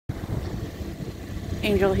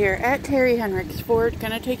Angel here at Terry Henricks Ford.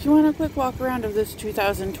 Gonna take you on a quick walk around of this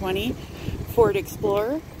 2020 Ford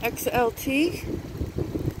Explorer XLT.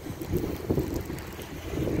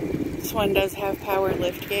 This one does have power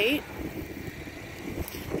lift gate,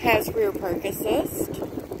 has rear park assist,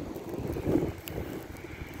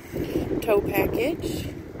 tow package,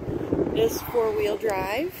 is 4-wheel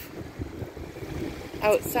drive,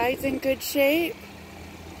 outside's in good shape.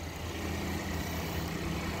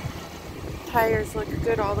 Tires look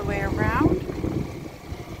good all the way around.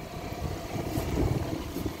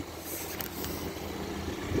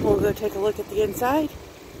 We'll go take a look at the inside.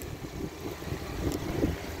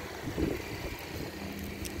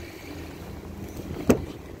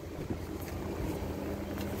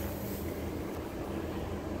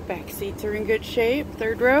 Back seats are in good shape.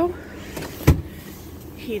 3rd row.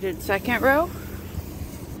 Heated 2nd row.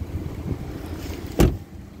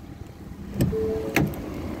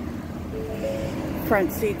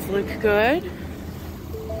 Front seats look good.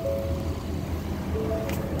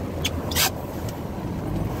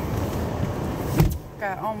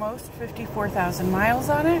 Got almost 54,000 miles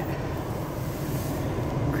on it.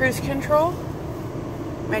 Cruise control,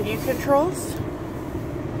 menu controls,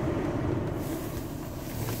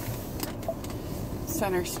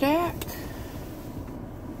 center stack,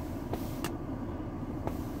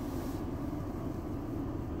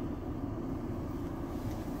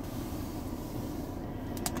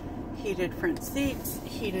 heated front seats,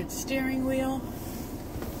 heated steering wheel,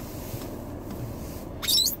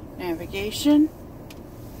 navigation,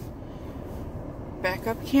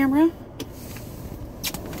 backup camera.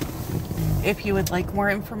 If you would like more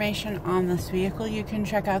information on this vehicle, you can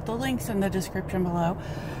check out the links in the description below,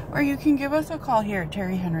 or you can give us a call here at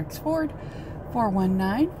Terry Henricks Ford,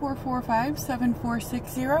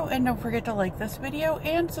 419-445-7460, and don't forget to like this video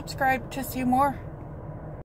and subscribe to see more.